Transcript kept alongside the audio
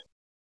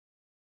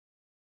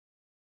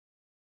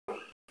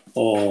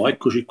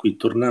Eccoci qui,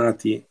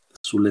 tornati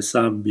sulle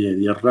sabbie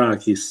di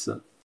Arrakis,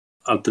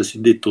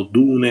 altresì detto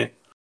DUNE,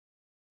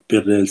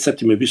 per il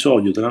 7°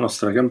 episodio della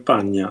nostra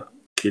campagna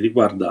che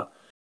riguarda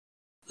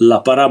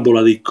la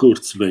parabola di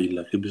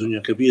Kurzweil, che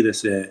bisogna capire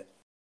se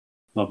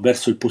va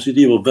verso il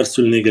positivo o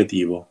verso il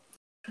negativo.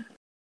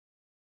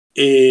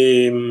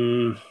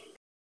 E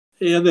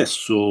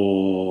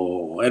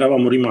adesso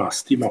eravamo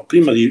rimasti, ma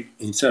prima di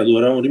iniziare dove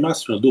eravamo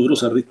rimasti, una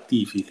doverosa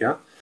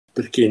rettifica,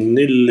 perché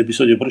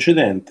nell'episodio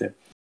precedente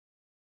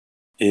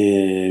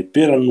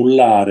per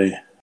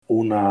annullare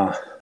un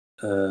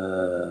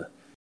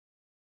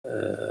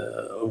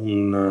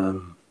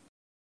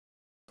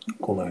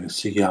come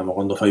si chiama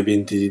quando fai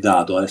 20 di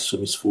dato, adesso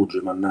mi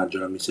sfugge, mannaggia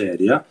la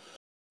miseria,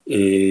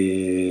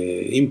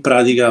 e in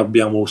pratica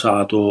abbiamo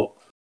usato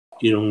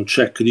in un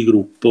check di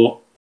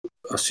gruppo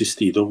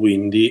assistito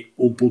quindi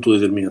un punto di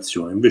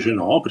determinazione, invece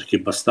no, perché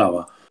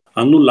bastava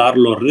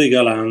annullarlo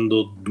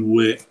regalando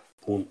 2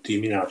 punti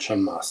minaccia al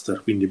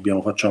master, quindi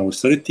facciamo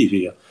questa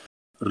rettifica,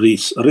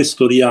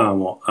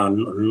 restauriamo a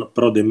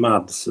Prode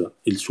Mads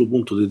il suo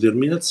punto di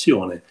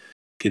determinazione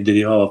che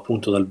derivava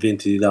appunto dal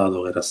 20 di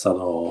dato che era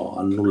stato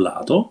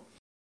annullato,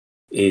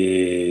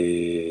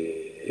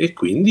 e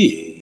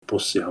quindi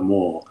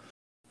possiamo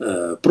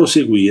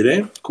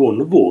proseguire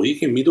con voi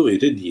che mi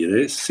dovete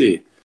dire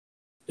se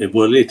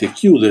volete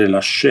chiudere la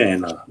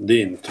scena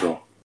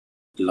dentro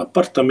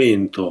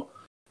l'appartamento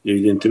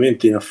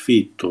evidentemente in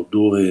affitto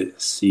dove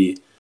si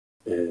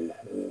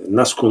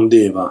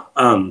nascondeva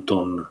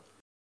Anton,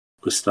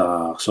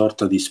 questa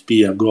sorta di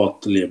spia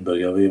Gottlieb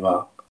che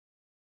aveva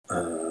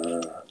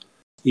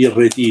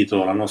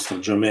irretito la nostra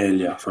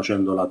Giamelia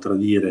facendola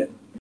tradire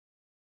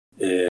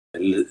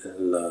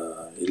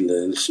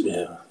il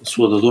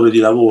suo datore di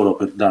lavoro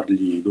per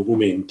dargli i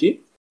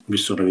documenti,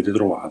 visto che li avete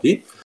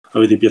trovati.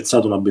 Avete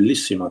piazzato una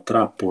bellissima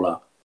trappola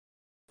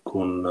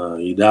con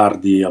i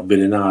dardi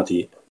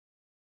avvelenati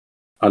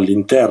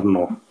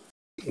all'interno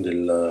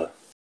della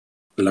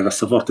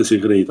cassaforte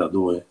segreta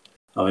dove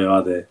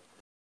avevate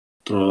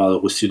trovato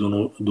questi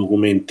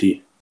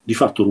documenti di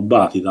fatto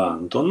rubati da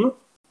Anton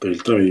per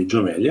il tramite di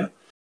Giamelia.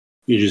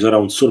 Quindi ci sarà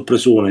un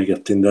sorpresone che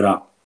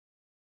attenderà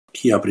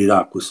chi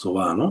aprirà questo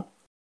vano.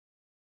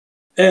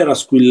 Era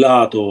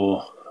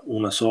squillato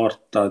una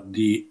sorta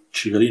di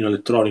cicalino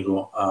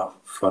elettronico a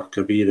far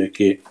capire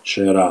che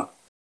c'era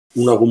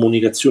una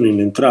comunicazione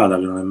in entrata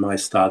che non è mai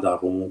stata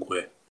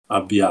comunque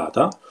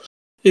avviata,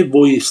 e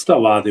voi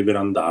stavate per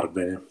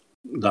andarvene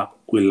da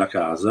quella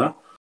casa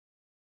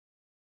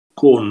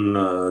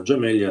con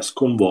Giamelia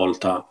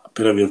sconvolta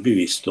per avervi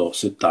visto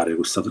settare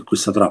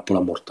questa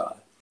trappola mortale.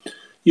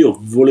 Io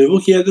volevo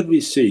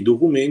chiedervi se i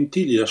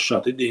documenti li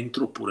lasciate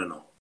dentro oppure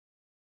no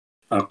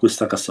a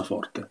questa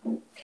cassaforte.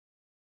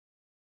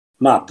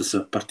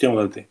 Mads, partiamo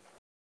da te.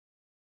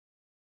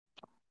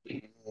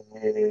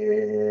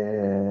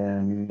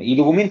 I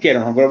documenti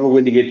erano proprio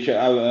quelli che ci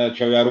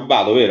aveva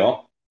rubato,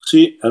 vero?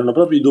 Sì, erano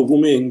proprio i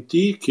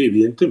documenti che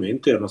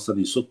evidentemente erano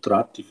stati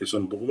sottratti, che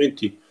sono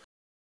documenti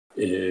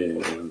che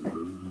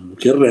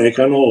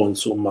recano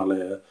insomma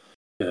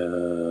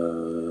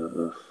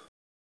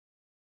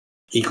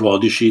i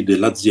codici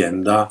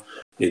dell'azienda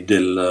e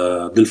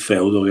del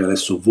feudo che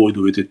adesso voi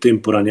dovete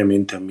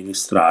temporaneamente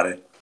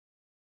amministrare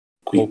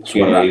qui Ok, su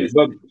Arrakis.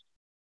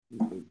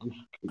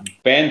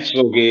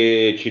 penso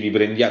che ci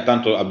riprendiamo,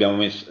 tanto abbiamo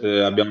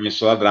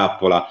messo la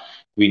trappola,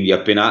 quindi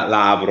appena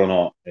la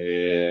aprono,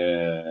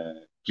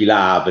 chi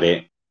la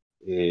apre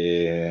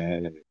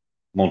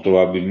molto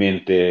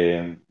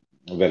probabilmente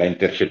verrà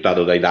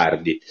intercettato dai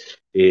dardi.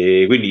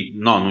 Quindi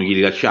no, non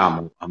glieli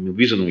lasciamo, a mio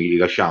avviso non glieli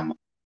lasciamo.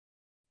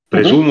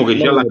 Presumo che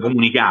già l'ha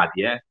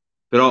comunicati,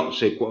 però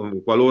se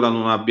qualora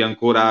non abbia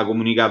ancora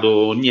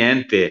comunicato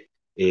niente,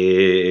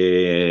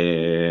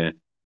 ci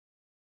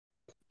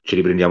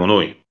riprendiamo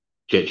noi,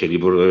 cioè ci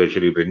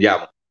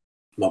riprendiamo.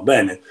 Va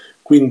bene,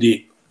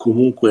 quindi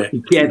comunque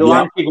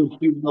chiudiamo.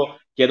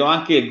 Chiedo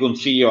anche il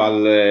consiglio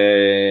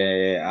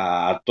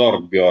a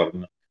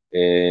Torbjorn,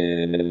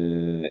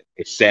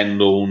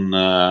 essendo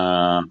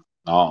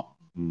no,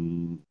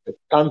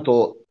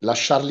 Tanto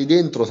lasciarli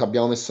dentro se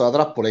abbiamo messo la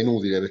trappola è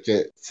inutile,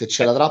 perché se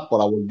c'è la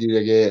trappola vuol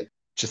dire che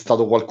c'è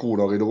stato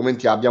qualcuno, che i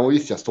documenti li abbiamo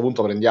visti, a sto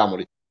punto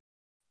prendiamoli.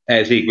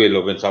 sì,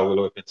 quello che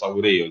pensavo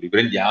pure io, li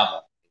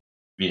prendiamo,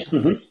 via.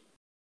 Mhm.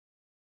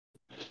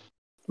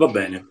 Va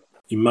bene,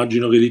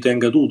 immagino che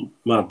ritenga tu,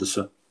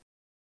 Mads.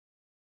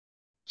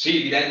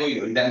 Sì, li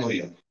tengo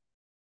io.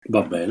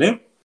 Va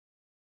bene.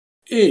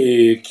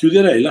 E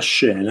chiuderei la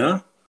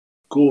scena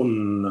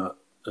con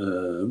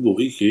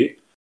voi che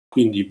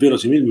quindi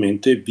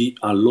verosimilmente vi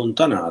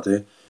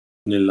allontanate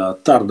nella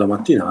tarda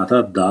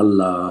mattinata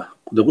da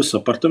questo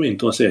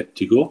appartamento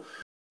asettico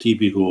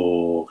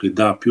tipico che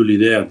dà più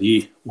l'idea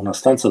di una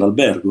stanza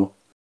d'albergo,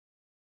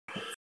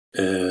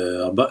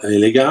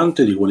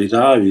 elegante, di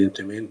qualità.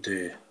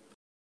 Evidentemente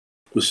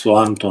questo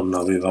Anton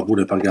aveva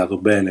pure pagato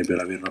bene per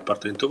avere un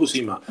appartamento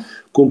così, ma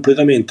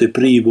completamente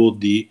privo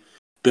di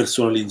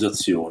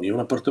personalizzazioni. Un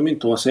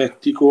appartamento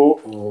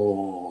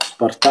asettico,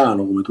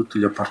 spartano come tutti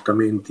gli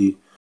appartamenti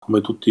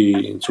come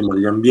tutti insomma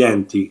gli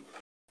ambienti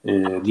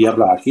di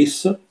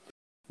Arrakis,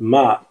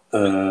 ma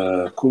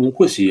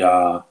comunque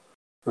sia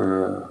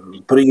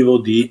privo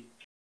di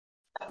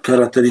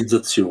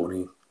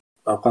caratterizzazioni.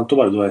 A quanto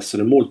pare doveva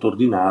essere molto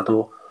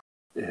ordinato,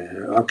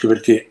 anche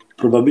perché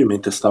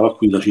probabilmente stava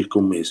qui da circa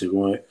un mese,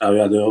 come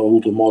avevate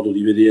avuto modo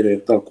di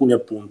vedere da alcuni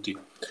appunti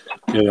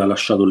che aveva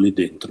lasciato lì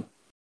dentro.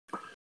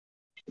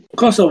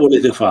 Cosa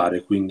volete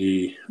fare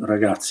quindi,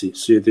 ragazzi?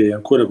 Siete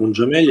ancora con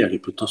Giamelia che è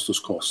piuttosto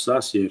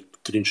scossa, si è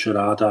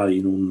trincerata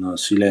in un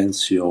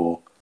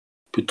silenzio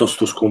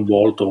piuttosto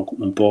sconvolto,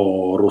 un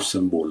po' rossa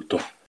in volto.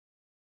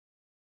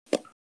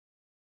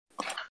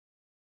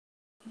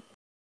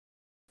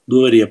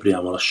 Dove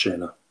riapriamo la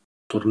scena?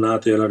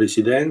 Tornate alla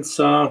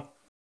residenza?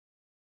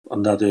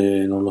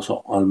 Andate, non lo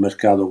so, al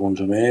mercato con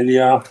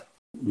Giamelia?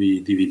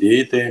 Vi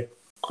dividete?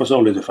 Cosa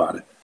volete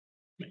fare?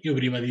 Io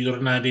prima di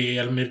tornare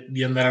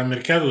di andare al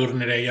mercato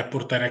tornerei a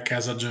portare a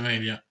casa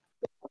Giamelia,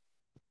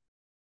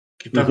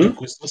 che tanto in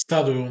questo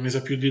stato mi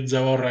sa più di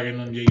zavorra che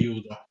non di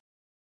aiuto.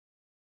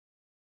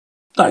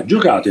 Dai,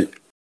 giocate.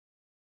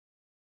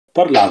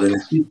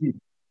 Parlatene.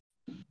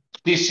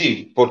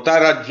 Sì,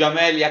 portare a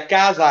Giamelia a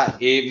casa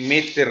e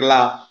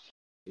metterla,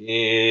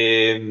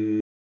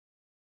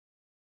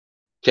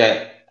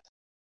 cioè,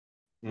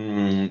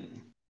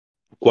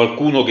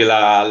 qualcuno che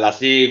la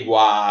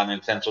segua,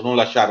 nel senso non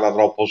lasciarla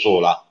troppo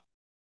sola,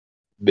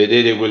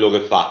 vedete quello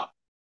che fa.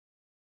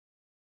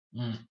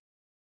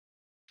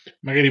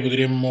 Magari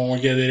potremmo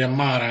chiedere a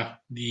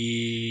Mara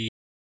di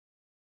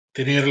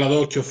tenerla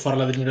d'occhio o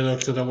farla tenere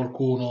d'occhio da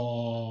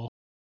qualcuno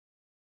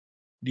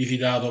di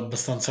fidato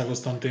abbastanza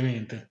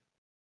costantemente.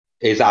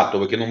 Esatto,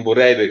 perché non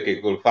vorrei,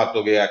 perché col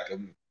fatto che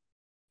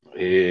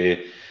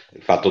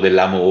il fatto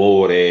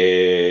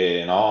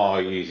dell'amore, no?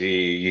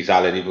 Gli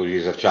sale tipo, gli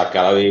si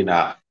acciacca la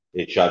vena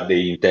e c'ha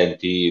degli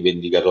intenti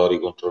vendicatori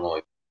contro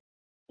noi.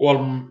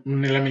 O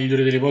nella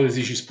migliore delle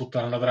ipotesi ci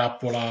sputta una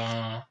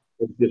trappola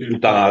per il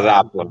Tutta una paese.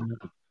 trappola.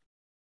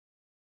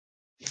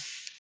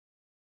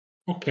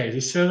 Ok,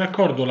 se siete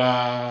d'accordo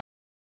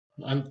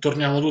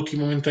torniamo tutti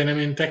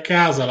momentaneamente a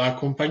casa, la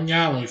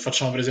accompagniamo e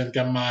facciamo presente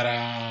a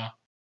Mara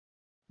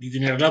di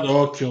tenerla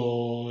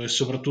d'occhio e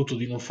soprattutto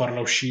di non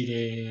farla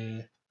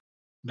uscire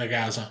da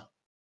casa,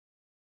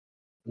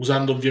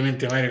 usando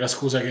ovviamente magari la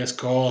scusa che è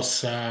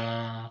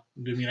scossa,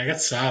 2000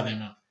 cazzate,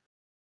 ma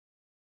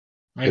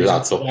magari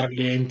senza Esatto.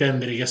 darle a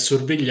intendere che è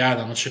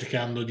sorvegliata, ma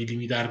cercando di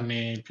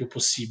limitarne il più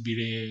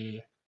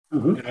possibile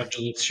il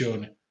raggio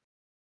d'azione.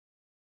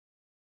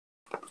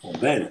 Va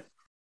bene.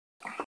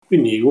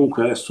 Quindi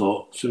comunque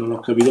adesso, se non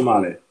ho capito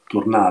male,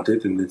 tornate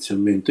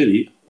tendenzialmente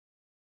lì.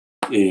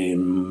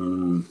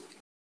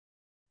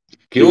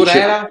 Che ora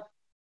era?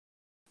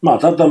 Ma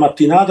tarda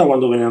mattinata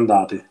quando ve ne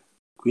andate.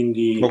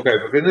 Quindi Ok,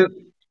 perché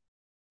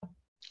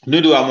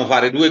noi dovevamo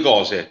fare due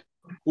cose.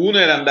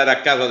 Una era andare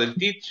a casa del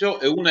tizio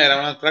e una era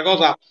un'altra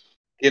cosa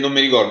che non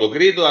mi ricordo.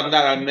 Credo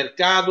andare al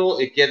mercato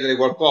e chiedere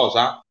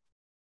qualcosa.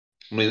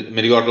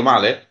 Mi ricordo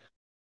male?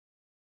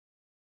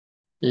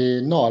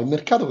 No, al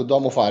mercato che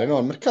dovevamo fare? No,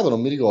 al mercato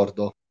non mi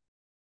ricordo.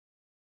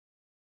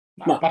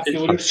 Ma a parte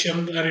volersi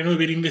andare noi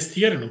per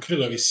investigare, non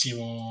credo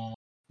avessimo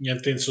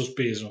niente in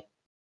sospeso.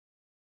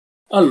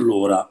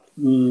 allora,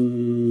 vi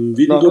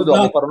No, noi dovevamo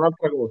ricordate? fare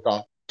un'altra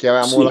cosa che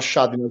avevamo Sì,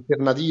 lasciato in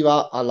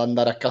alternativa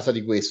all'andare a casa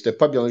di questo e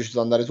poi abbiamo deciso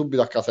di andare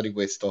subito a casa di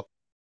questo.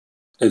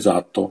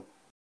 esatto.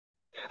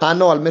 Ah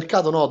no, al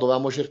mercato no,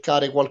 dovevamo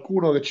cercare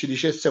qualcuno che ci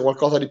dicesse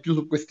qualcosa di più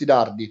su questi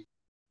dardi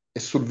e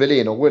sul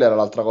veleno, quella era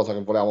l'altra cosa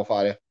che volevamo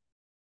fare.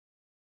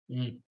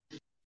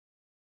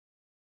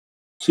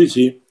 Sì,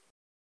 sì.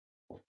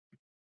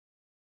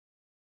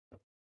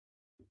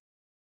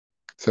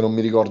 Se non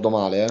mi ricordo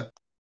male,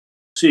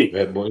 Sì.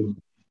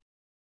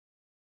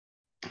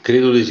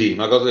 Credo di sì,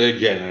 una cosa del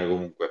genere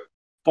comunque.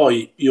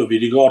 Poi io vi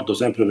ricordo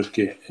sempre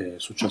perché è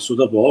successo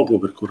da poco,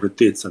 per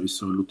correttezza,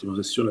 visto che l'ultima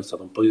sessione è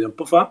stata un po' di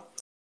tempo fa,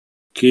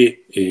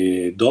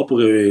 che dopo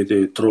che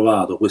avete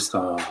trovato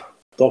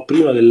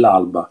prima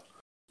dell'alba,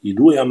 i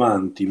due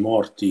amanti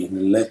morti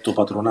nel letto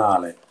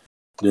patronale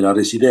della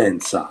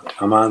residenza,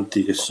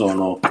 amanti che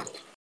sono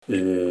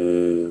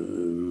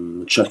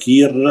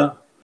Shakir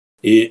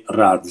e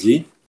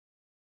Razzi,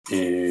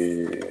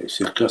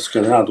 si è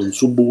scatenato un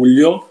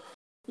subbuglio,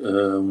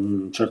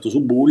 un certo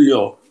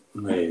subbuglio,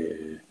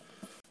 avete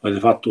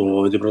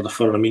provato a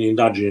fare una mini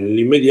indagine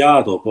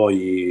nell'immediato,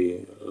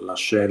 poi la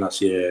scena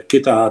si è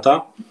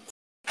chetata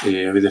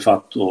e avete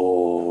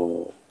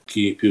fatto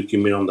chi più chi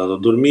meno è andato a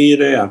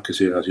dormire, anche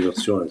se la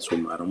situazione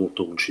insomma era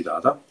molto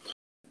concitata.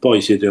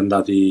 Poi siete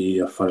andati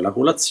a fare la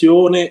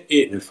colazione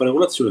e nel fare la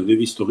colazione avete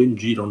visto che in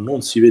giro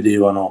non si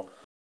vedevano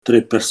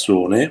tre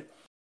persone,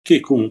 che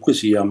comunque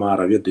sia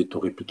Mara vi ha detto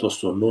che è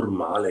piuttosto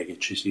normale che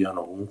ci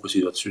siano comunque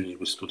situazioni di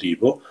questo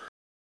tipo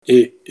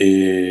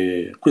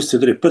e queste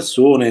tre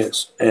persone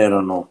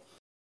erano,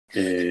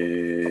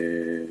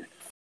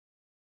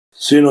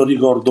 se non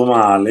ricordo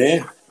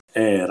male,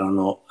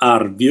 erano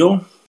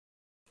Arvio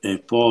e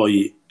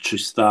poi ci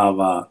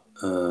stava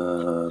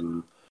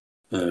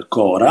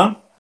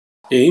Cora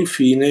e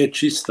infine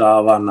ci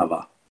stava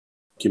Navà.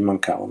 che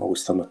mancavano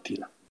questa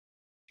mattina.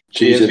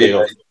 Sì, è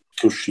vero.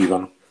 Che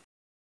uscivano.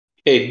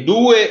 E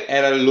 2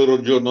 era il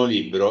loro giorno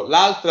libero,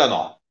 l'altra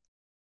no.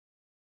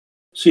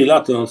 Sì,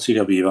 l'altro non si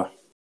capiva.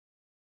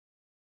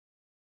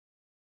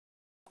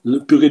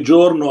 Più che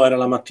giorno era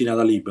la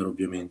mattinata libera,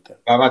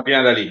 ovviamente. La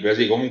mattinata libera,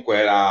 sì,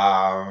 comunque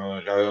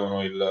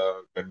avevano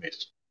il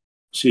permesso.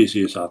 Sì,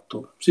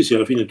 esatto. Sì,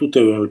 alla fine tutti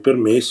avevano il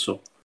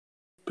permesso,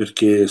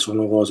 perché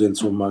sono cose,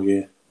 insomma,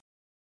 che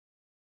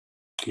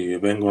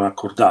vengono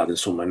accordate,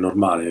 insomma, è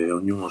normale,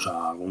 ognuno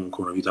ha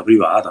comunque una vita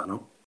privata,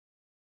 no?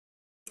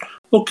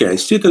 Ok,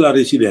 siete alla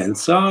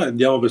residenza,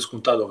 diamo per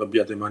scontato che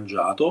abbiate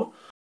mangiato,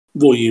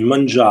 voi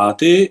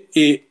mangiate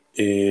e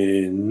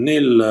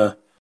nel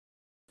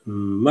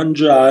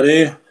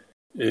mangiare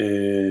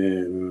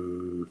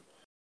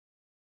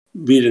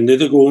vi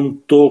rendete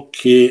conto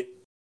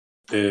che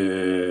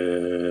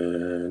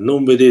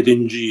non vedete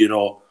in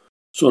giro,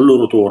 solo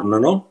loro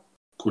tornano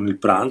con il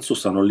pranzo,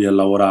 stanno lì a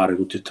lavorare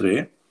tutti e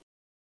tre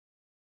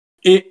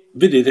e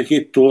vedete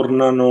che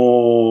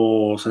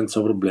tornano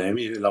senza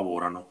problemi e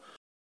lavorano.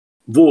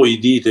 Voi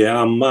dite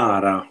a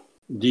Mara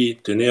di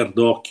tener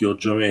d'occhio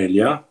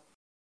Giamelia,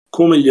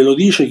 come glielo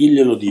dice, chi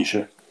glielo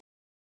dice?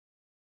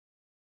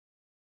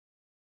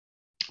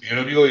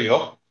 Glielo dico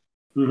io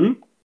Mm-hmm.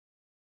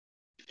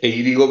 e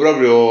gli dico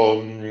proprio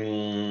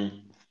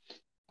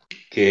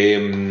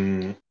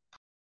che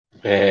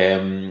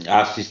ha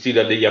assistito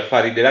a degli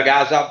affari della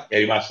casa, è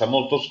rimasta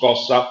molto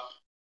scossa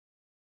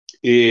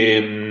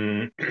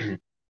e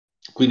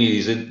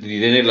quindi di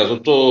tenerla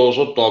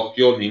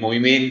sott'occhio nei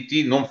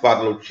movimenti, non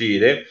farla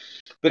uccidere,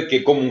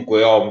 perché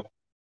comunque ho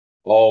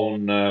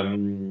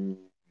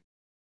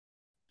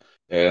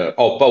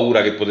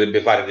paura che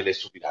potrebbe fare delle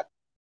stupidate.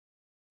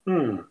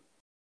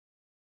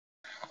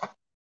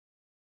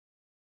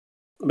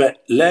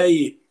 Beh,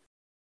 lei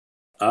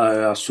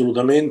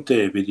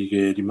assolutamente vedi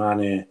che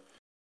rimane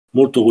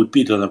molto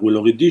colpita da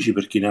quello che dici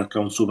perché neanche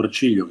ha un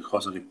sopracciglio,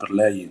 cosa che per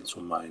lei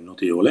insomma è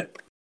notevole,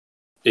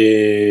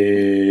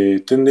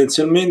 e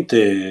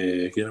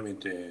tendenzialmente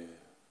chiaramente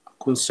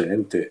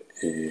consente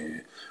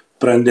e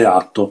prende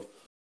atto.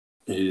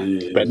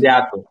 Prende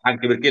atto,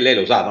 anche perché lei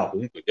lo sa, no?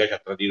 Comunque già ci ha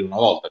tradito una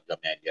volta già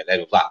meglio, lei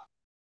lo sa.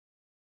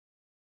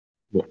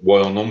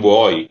 Vuoi o non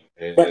vuoi.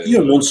 Beh,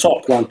 io non so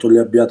quanto le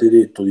abbiate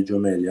detto di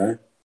Giomelia,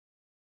 eh.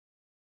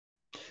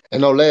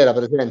 No, lei era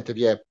presente,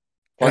 Pier.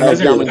 Quando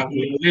abbiamo...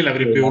 lei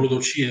l'avrebbe voluto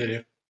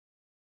uccidere.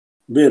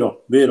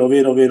 Vero,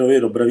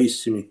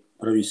 bravissimi,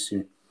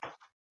 bravissimi.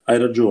 Hai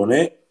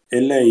ragione. E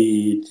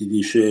lei ti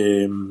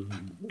dice,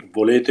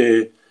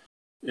 volete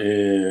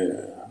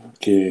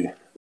che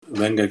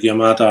venga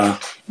chiamata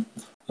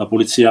la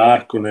polizia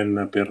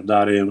Harkonnen per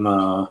dare eh,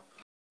 una,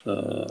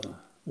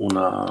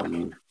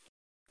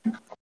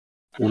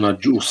 una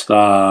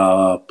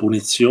giusta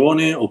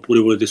punizione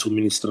oppure volete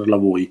somministrarla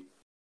voi,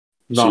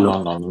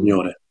 No.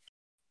 signore?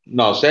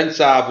 No,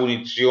 senza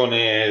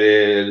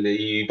punizione,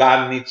 i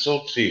panni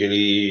zozzi ce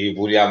li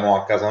puliamo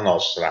a casa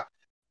nostra.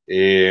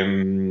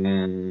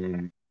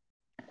 Ehm,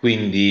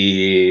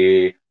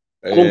 quindi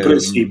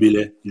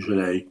Comprensibile, dice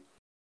lei.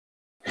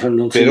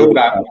 Non si per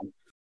ora, preoccupate.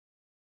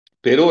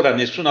 per ora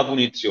nessuna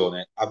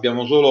punizione.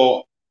 Abbiamo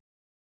solo.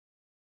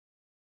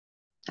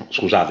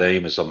 Scusate, io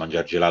mi sto a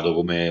mangiare gelato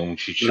come un Bravo.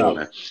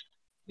 ciccione.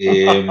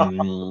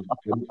 Ehm,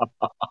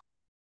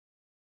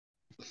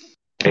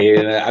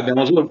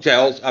 abbiamo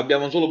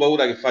solo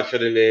paura che faccia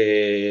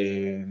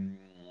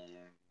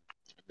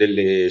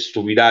delle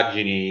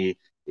stupidaggini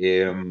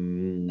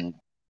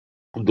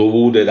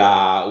dovute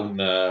da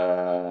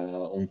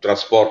un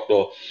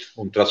trasporto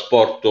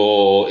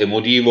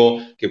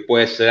emotivo che può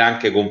essere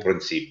anche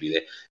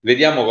comprensibile.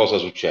 Vediamo cosa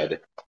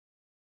succede.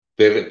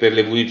 Per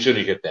le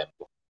punizioni c'è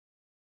tempo.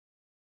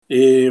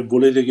 E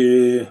volete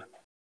che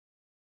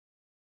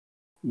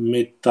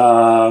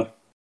metta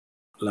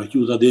la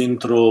chiuda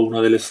dentro una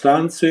delle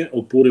stanze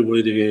oppure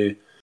volete che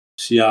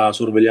sia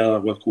sorvegliata da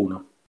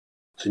qualcuno,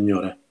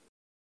 signore?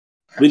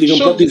 Vedi che è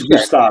un po' Soddisfatti.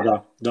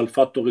 disgustata dal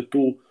fatto che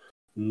tu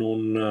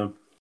non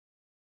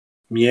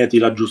mieti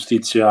la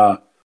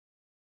giustizia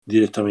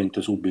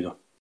direttamente, subito.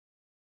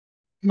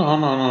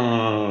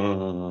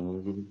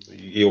 No.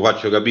 Io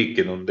faccio capire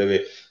che non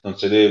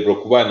si deve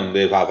preoccupare, non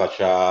deve fare la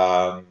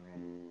faccia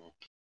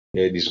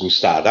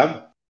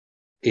disgustata.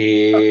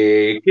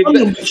 E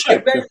Fammi un bel che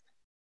check. pensi?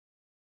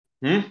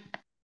 Mm?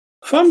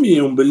 Fammi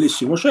un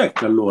bellissimo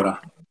check, allora.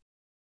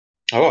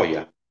 A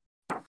voglia.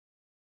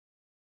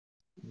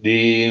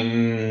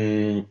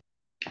 Di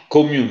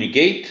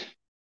communicate,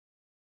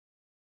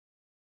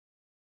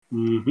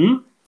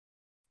 Mhm.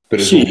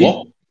 Sì,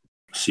 presumo.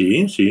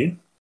 sì.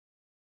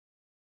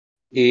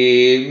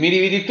 E mi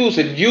dividi tu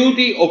se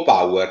duty o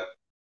power.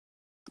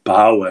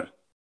 Power.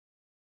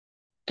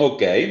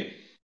 Ok.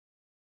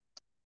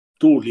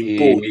 Tu li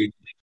imponi E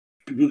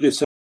più che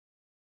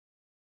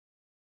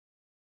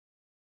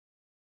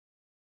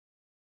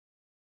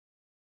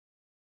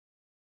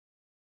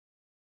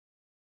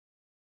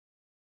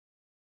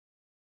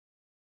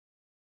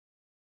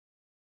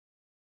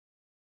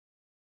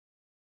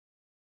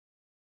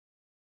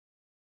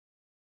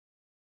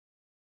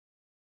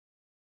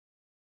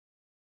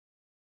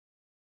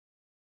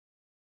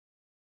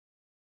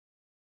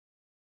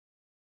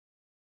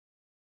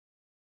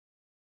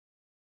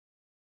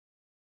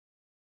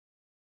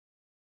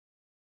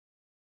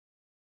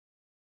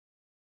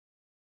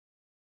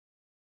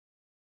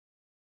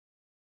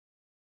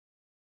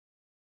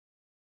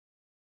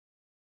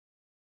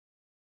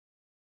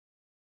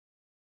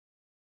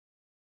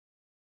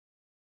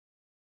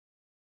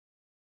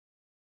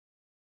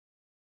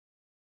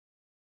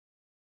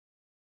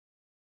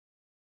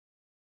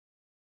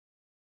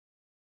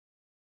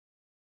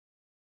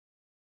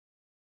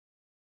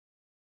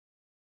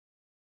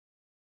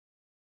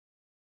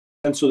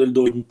senso del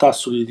dove un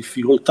tasso di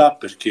difficoltà,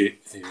 perché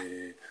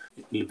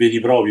vedi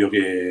proprio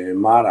che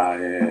Mara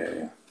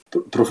è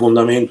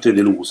profondamente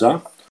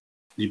delusa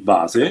di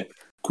base,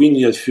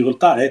 quindi la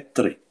difficoltà è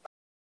 3.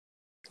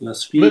 La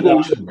sfida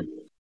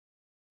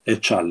è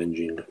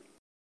challenging.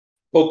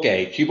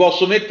 Ok, ci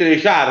posso mettere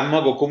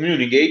charm con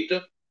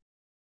communicate?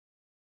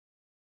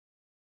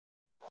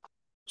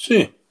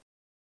 Sì,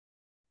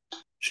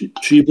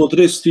 ci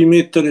potresti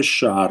mettere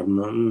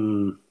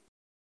charm.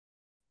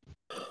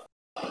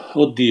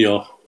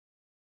 Oddio,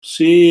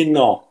 sì,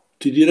 no,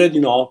 ti direi di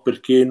no,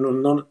 perché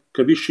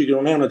capisci che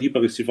non è una tipa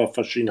che si fa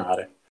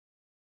affascinare.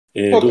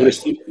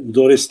 Ok.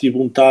 Dovresti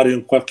puntare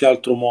in qualche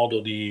altro modo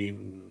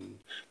di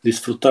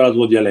sfruttare la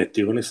tua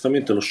dialettica.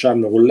 Onestamente, lo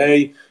charme con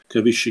lei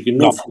capisci che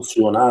non No.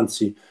 funziona,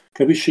 anzi,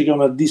 capisci che è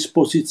una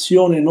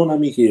disposizione non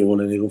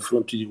amichevole nei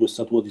confronti di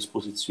questa tua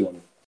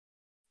disposizione.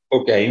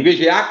 Ok,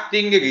 invece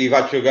acting che gli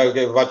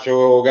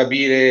faccio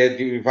capire,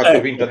 ti faccio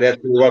finta Ecco, di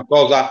essere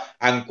qualcosa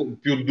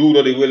più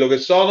duro di quello che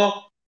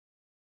sono.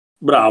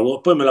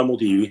 bravo, poi me la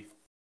motivi.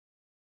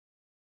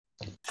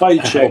 Fai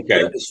il check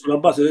Ok, e sulla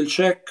base del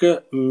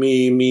check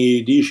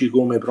mi dici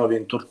come provi a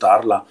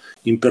intortarla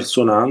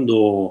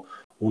impersonando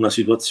una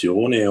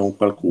situazione o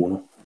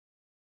qualcuno.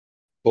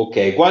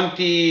 ok,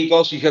 quanti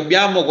cosi ci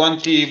abbiamo?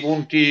 Quanti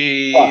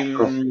punti?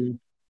 4.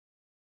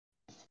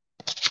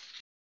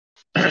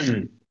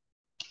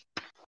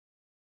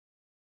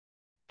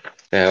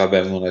 Vabbè,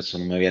 adesso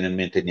non mi viene in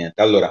mente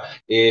niente. Allora,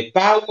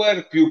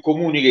 power più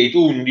communicate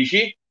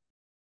 11.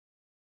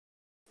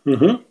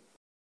 Mhm.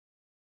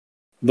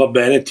 Va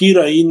bene,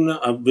 tira in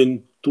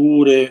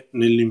avventure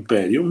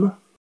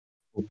nell'Imperium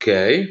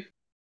Ok.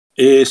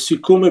 e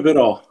siccome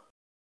però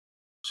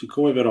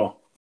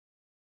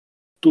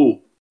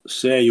tu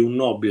sei un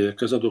nobile del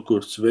casato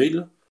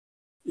Kurzweil,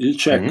 il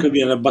check Mm.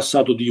 viene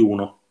abbassato di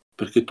 1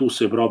 perché tu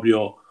sei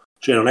proprio,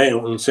 cioè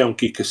non sei un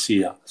chi che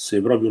sia,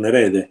 sei proprio un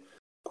erede,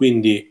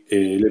 quindi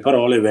le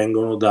parole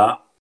vengono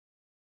da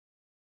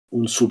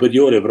un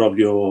superiore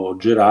proprio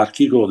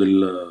gerarchico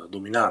del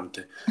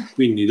dominante,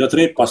 quindi da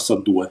 3 passa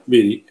a 2,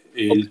 vedi,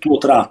 il tuo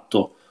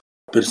tratto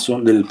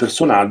del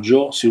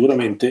personaggio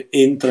sicuramente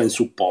entra in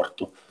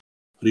supporto. Ok.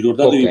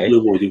 Ricordatevi pure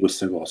voi di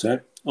queste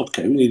cose.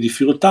 Ok, quindi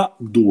difficoltà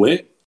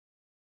 2,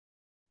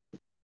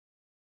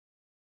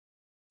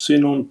 se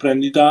non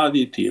prendi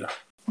dadi tira.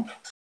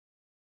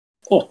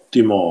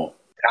 Ottimo,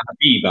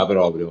 Creativa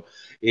proprio.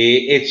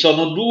 E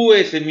sono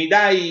 2, se mi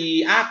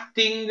dai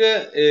acting,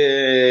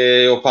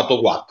 ho fatto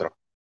 4.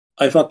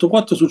 hai fatto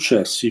 4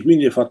 successi,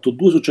 quindi hai fatto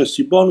 2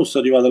 successi bonus,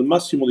 arrivato al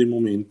massimo dei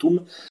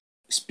momentum.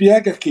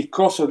 Spiega che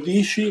cosa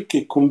dici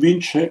che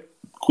convince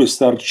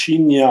questa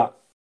arcigna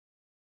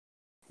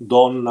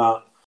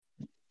donna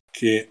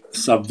che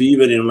sa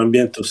vivere in un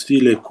ambiente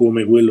ostile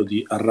come quello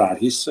di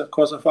Arrakis.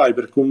 Cosa fai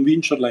per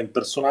convincerla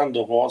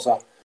impersonando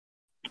cosa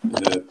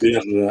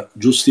per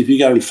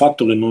giustificare il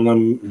fatto che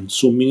non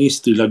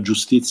somministri la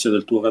giustizia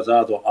del tuo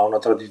casato a una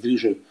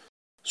traditrice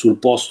sul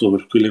posto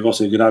per quelle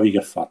cose gravi che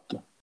ha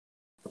fatto?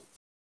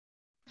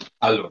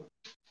 Allora,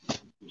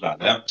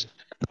 scusate,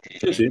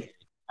 Sì, sì.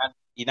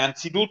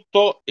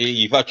 innanzitutto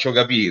gli faccio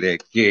capire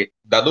che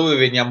da dove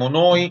veniamo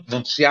noi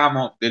non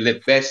siamo delle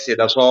bestie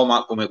da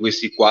soma come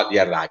questi qua di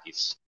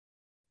Arrakis,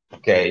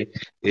 ok?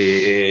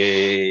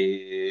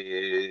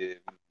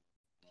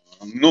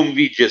 Non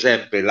vige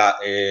sempre la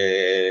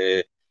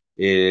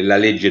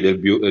legge del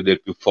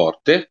più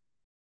forte,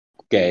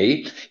 ok?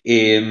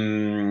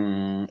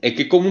 E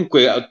che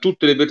comunque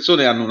tutte le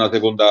persone hanno una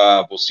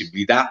seconda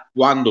possibilità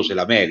quando se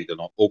la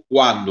meritano o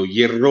quando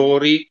gli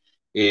errori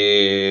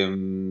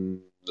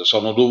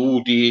sono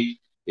dovuti,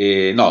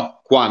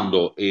 no,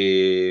 quando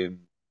le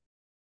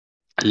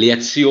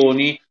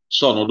azioni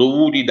sono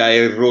dovuti da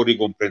errori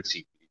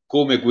comprensibili,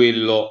 come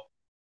quello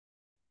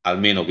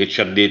almeno che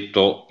ci ha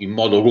detto in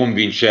modo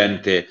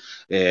convincente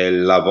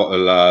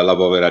la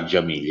povera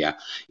Giamilia.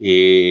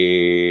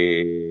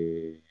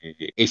 E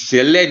se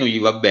a lei non gli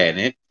va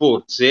bene,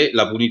 forse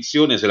la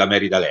punizione se la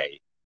merita lei.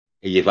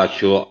 E gli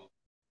faccio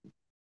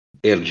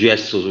il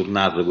gesto sul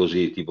naso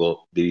così,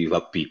 tipo, devi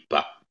far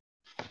pippa.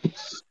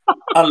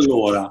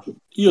 Allora,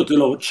 io te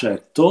lo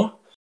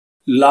accetto,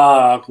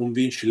 la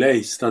convinci,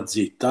 lei sta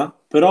zitta,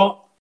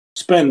 però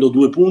spendo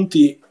 2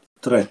 punti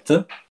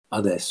threat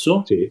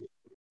adesso Sì.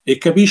 e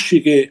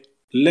capisci che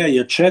lei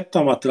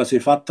accetta ma te la sei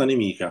fatta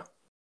nemica.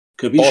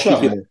 Capisci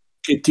Ottimo.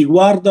 che ti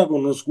guarda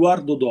con uno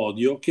sguardo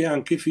d'odio che è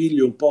anche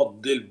figlio un po'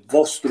 del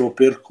vostro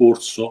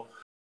percorso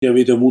che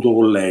avete avuto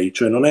con lei,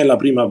 cioè non è la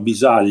prima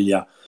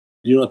avvisaglia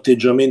di un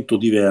atteggiamento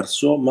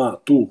diverso, ma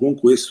tu con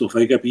questo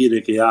fai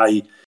capire che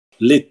hai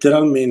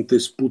letteralmente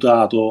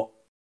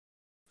sputato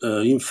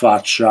in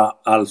faccia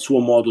al suo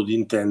modo di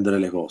intendere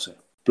le cose,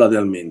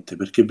 platealmente,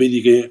 perché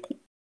vedi che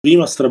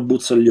prima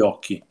strabuzza gli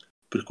occhi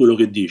per quello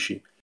che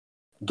dici,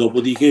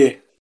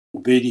 dopodiché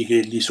vedi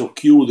che li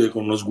socchiude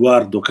con uno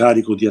sguardo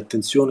carico di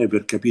attenzione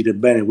per capire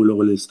bene quello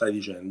che le stai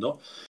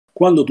dicendo.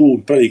 Quando tu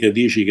in pratica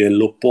dici che è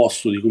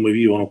l'opposto di come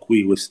vivono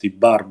qui questi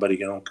barbari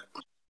che non,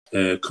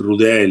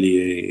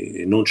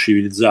 crudeli e non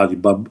civilizzati,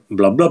 bla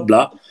bla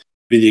bla,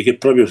 vedi che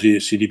proprio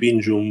si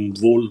dipinge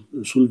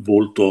sul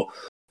volto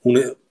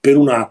per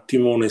un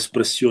attimo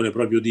un'espressione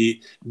proprio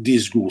di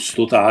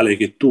disgusto tale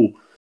che tu,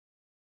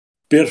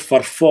 per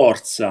far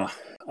forza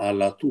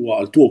al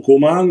tuo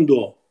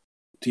comando,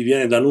 ti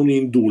viene da non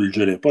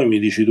indulgere. Poi mi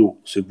dici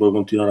tu se vuoi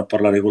continuare a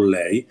parlare con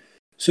lei,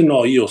 se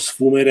no io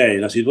sfumerei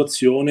la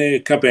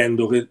situazione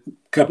capendo che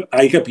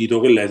hai capito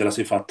che lei te la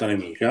sei fatta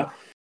nemica,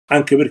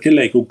 anche perché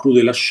lei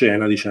conclude la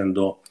scena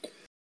dicendo: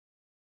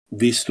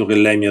 visto che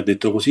lei mi ha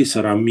detto così,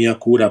 sarà mia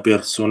cura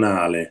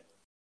personale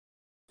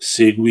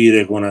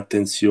seguire con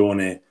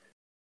attenzione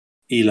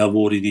i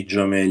lavori di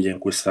Giamelia in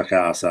questa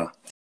casa,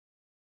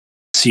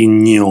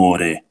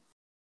 signore.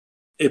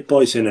 E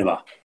poi se ne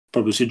va,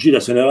 proprio si gira,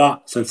 se ne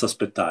va senza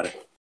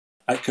aspettare.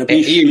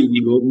 Capisci? Io gli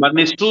dico, ma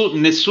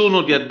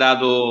nessuno ti ha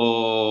dato,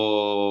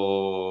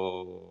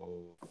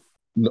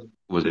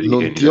 come si dice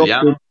Non in ti ho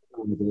italiano?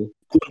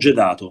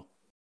 Congedato.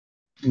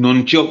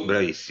 Non ti ho,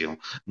 bravissimo,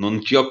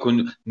 non ti ho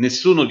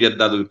nessuno ti ha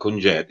dato il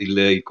congedo,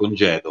 il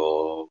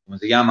congedo, come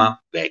si chiama?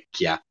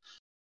 Vecchia.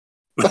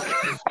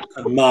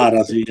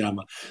 Mara si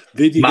chiama.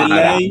 Vedi che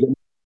Mara. lei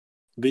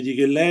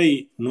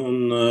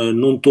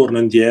non torna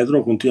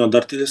indietro, continua a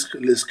darti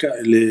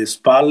le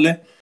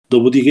spalle,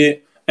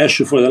 dopodiché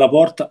esce fuori dalla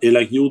porta e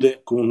la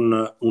chiude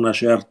con una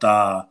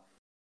certa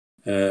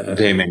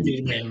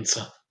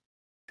Veemenza.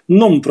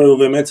 non proprio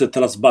veemenza e te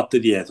la sbatte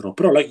dietro,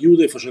 però la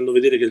chiude facendo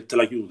vedere che te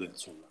la chiude,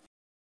 insomma.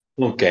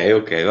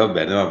 Ok, va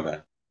bene, va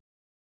bene.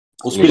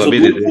 Ho Lo speso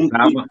sapete,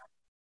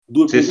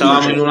 due se punti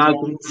stavamo in un di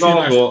altro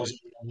gioco,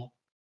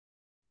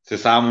 se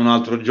stavamo in un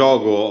altro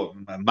gioco,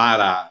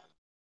 Mara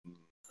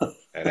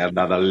era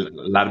andata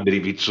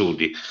all'Alberi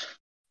Pizzuti.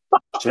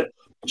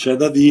 c'è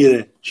da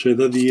dire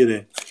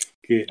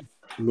che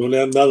non è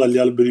andata agli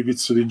alberi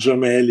pizzo di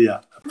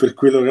Giamelia per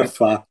quello che ha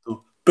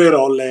fatto,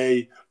 però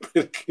lei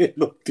perché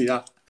non ti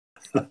ha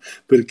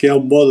perché ha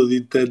un modo di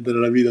intendere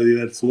la vita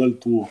diverso dal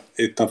tuo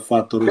e ti ha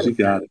fatto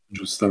rosicare,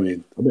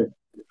 giustamente. Vabbè,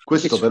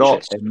 questo però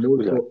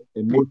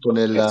è molto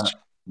nella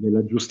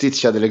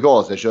giustizia delle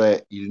cose,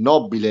 cioè il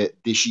nobile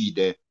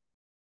decide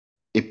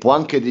e può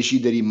anche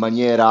decidere in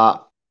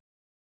maniera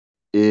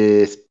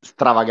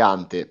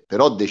stravagante,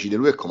 però decide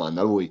lui e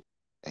comanda lui.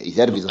 I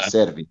servi sono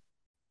servi,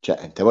 cioè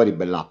non te puoi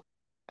ribellare.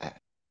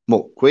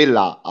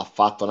 Quella ha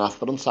fatto una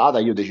stronzata,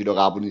 io decido che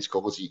la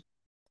punisco così.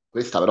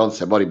 Questa però non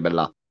si può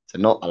ribellare, se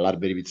no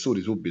all'Alberi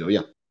Pizzuri subito,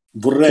 via.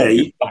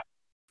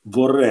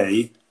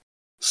 Vorrei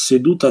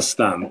seduta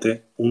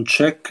stante un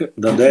check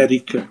da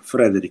Derek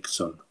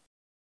Fredrickson.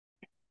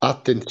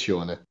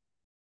 Attenzione.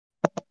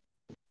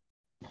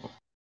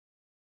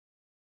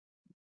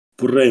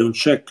 Vorrei un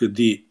check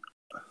di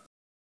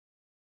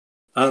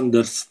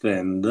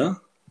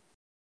understand,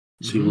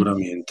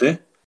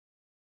 sicuramente.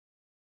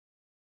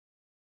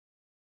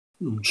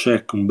 Un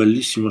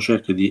bellissimo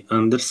check di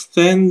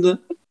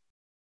understand.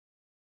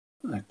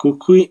 Ecco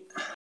qui.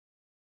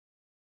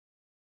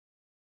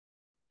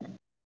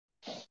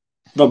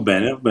 Va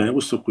bene,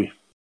 questo qui.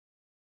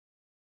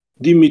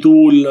 Dimmi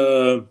tu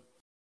la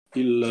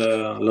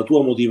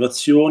tua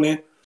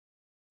motivazione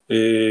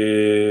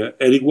e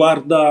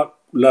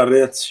riguarda la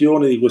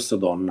reazione di questa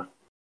donna.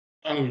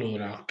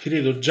 Allora,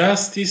 credo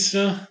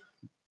Justice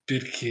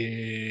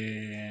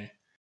perché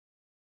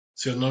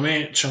secondo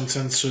me c'è un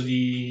senso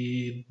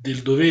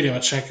del dovere, ma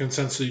c'è anche un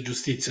senso di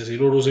giustizia. Se i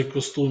loro se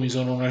costumi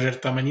sono una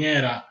certa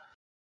maniera,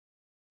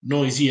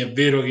 noi sì, è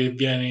vero che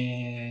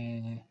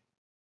viene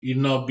il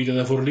nobile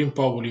da Forlì in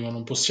Popoli, ma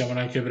non possiamo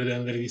neanche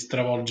pretendere di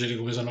stravolgere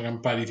come sono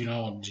campati fino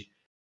ad oggi.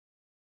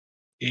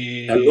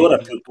 E allora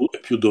E è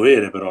più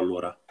dovere, però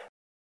allora.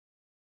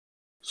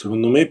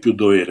 Secondo me è più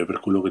dovere per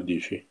quello che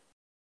dici.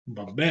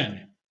 va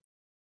bene.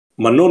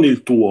 Ma non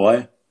il tuo,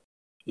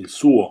 il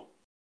suo.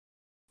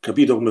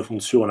 Capito come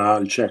funziona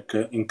il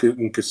check? In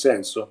che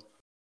senso?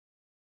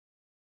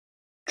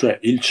 Cioè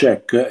il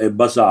check è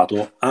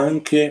basato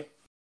anche,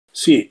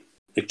 sì,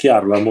 è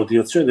chiaro, la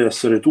motivazione deve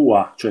essere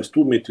tua, cioè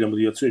tu metti la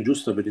motivazione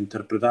giusta per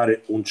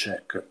interpretare un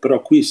check,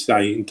 però qui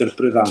stai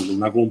interpretando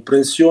una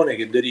comprensione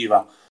che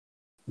deriva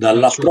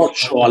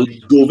dall'approccio al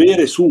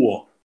dovere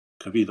suo,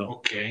 capito?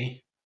 Ok.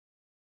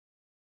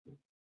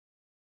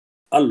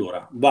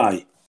 Allora,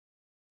 vai.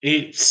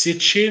 E se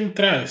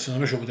c'entra,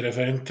 secondo me ci potrei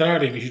far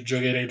entrare, mi ci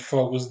giocherei il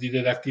focus di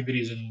Detective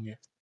Reasoning.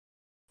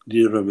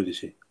 Dire proprio di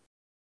sì.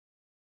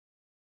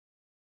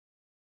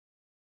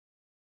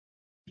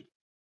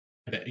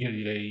 Io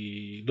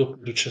direi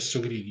doppio successo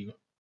critico.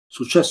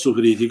 Successo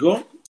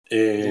critico,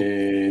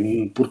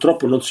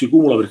 purtroppo non si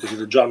cumula perché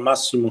siete già al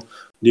massimo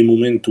dei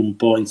momentum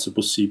points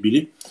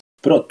possibili,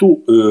 però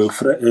tu,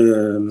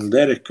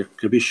 Derek,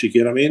 capisci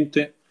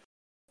chiaramente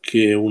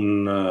che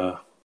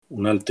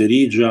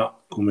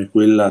un'alterigia come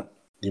quella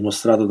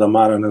dimostrata da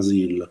Mara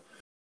Nasil,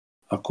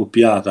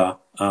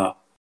 accoppiata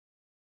a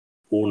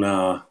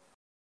una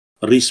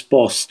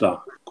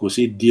risposta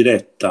così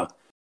diretta,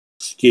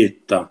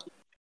 schietta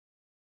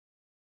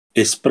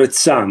e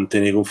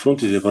sprezzante nei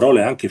confronti delle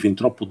parole anche fin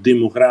troppo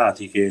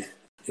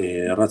democratiche,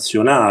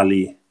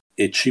 razionali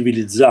e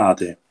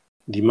civilizzate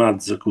di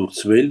Mads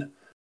Kurzweil,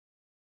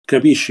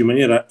 capisci in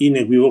maniera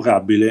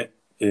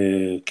inequivocabile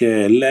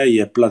che lei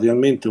è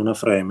praticamente una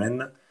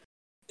Fremen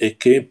e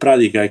che in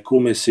pratica è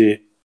come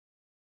se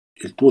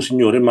il tuo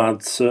signore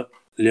Mads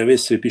le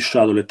avesse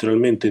pisciato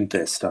letteralmente in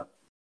testa,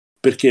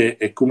 perché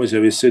è come se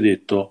avesse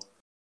detto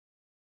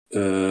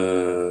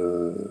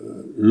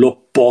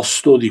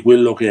l'opposto di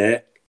quello che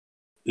è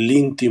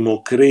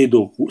l'intimo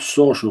credo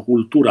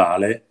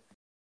socio-culturale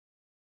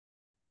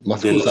Ma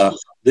scusa,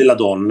 della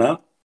donna,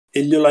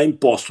 e glielo ha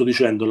imposto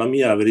dicendo la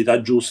mia è la verità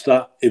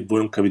giusta e voi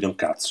non capite un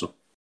cazzo.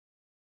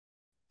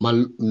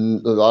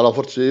 allora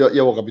forse io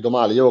avevo capito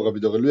male, io avevo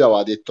capito che lui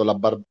aveva detto la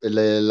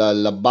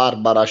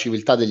barbara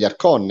civiltà degli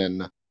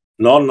Arconnen.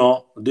 No,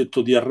 no, ho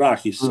detto di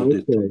Arrakis, Ah, ho ok.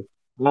 detto.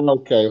 Ah,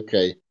 ok,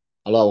 ok.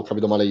 Allora ho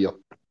capito male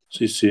io.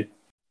 Sì, sì,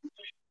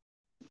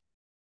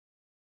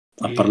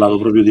 ha parlato E,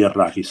 proprio di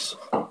Arrakis.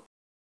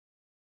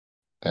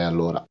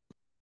 Allora,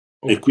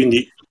 E ok.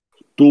 quindi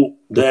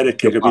tu, Derek,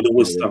 che hai ho capito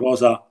fatto? questa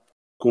cosa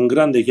con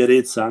grande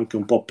chiarezza anche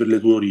un po' per le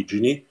tue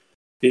origini,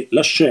 e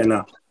la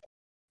scena,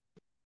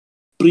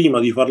 prima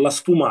di farla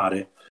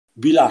sfumare,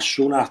 vi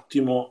lascio un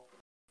attimo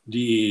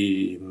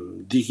di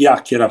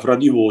chiacchiera fra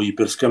di voi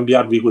per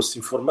scambiarvi queste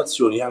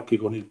informazioni anche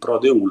con il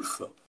prode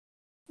Ulf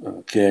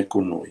che è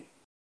con noi.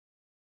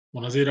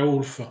 Buonasera,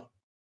 Ulf.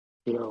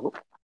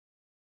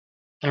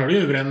 Allora, io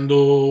vi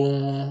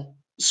prendo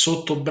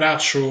sotto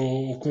braccio,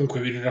 o comunque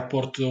per il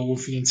rapporto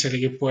confidenziale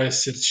che può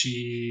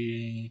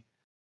esserci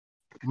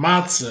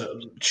Maz,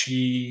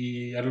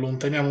 ci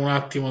allontaniamo un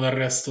attimo dal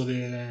resto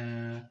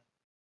del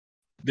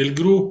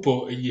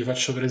gruppo e gli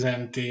faccio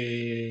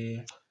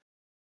presente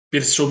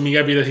per sommi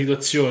capi la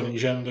situazione,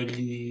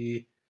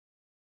 dicendogli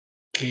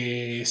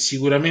che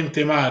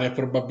sicuramente Mare e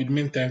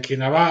probabilmente anche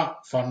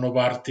Navà fanno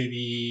parte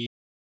di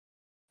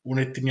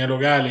un'etnia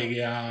locale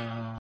che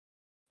ha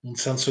un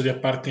senso di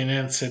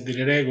appartenenza e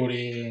delle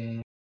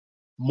regole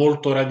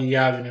molto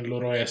radicate nel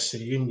loro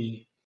essere,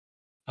 quindi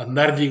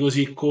andargli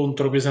così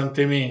contro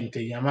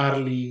pesantemente,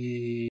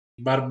 chiamarli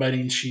barbari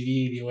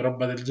incivili o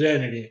roba del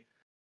genere,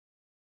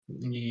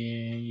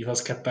 gli fa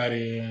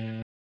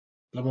scattare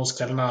la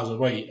mosca al naso.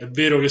 Poi è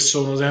vero che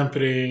sono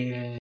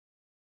sempre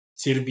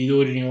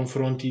servitori nei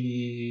confronti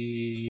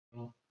di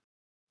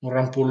un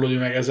rampollo di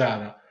una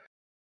casata,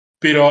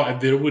 però è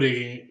vero pure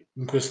che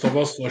in questo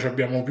posto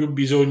abbiamo più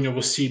bisogno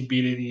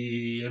possibile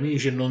di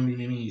amici e non di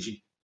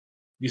nemici,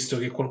 visto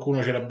che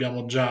qualcuno ce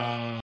l'abbiamo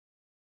già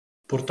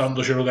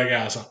portandocelo da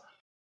casa.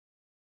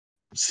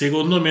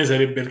 Secondo me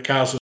sarebbe il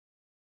caso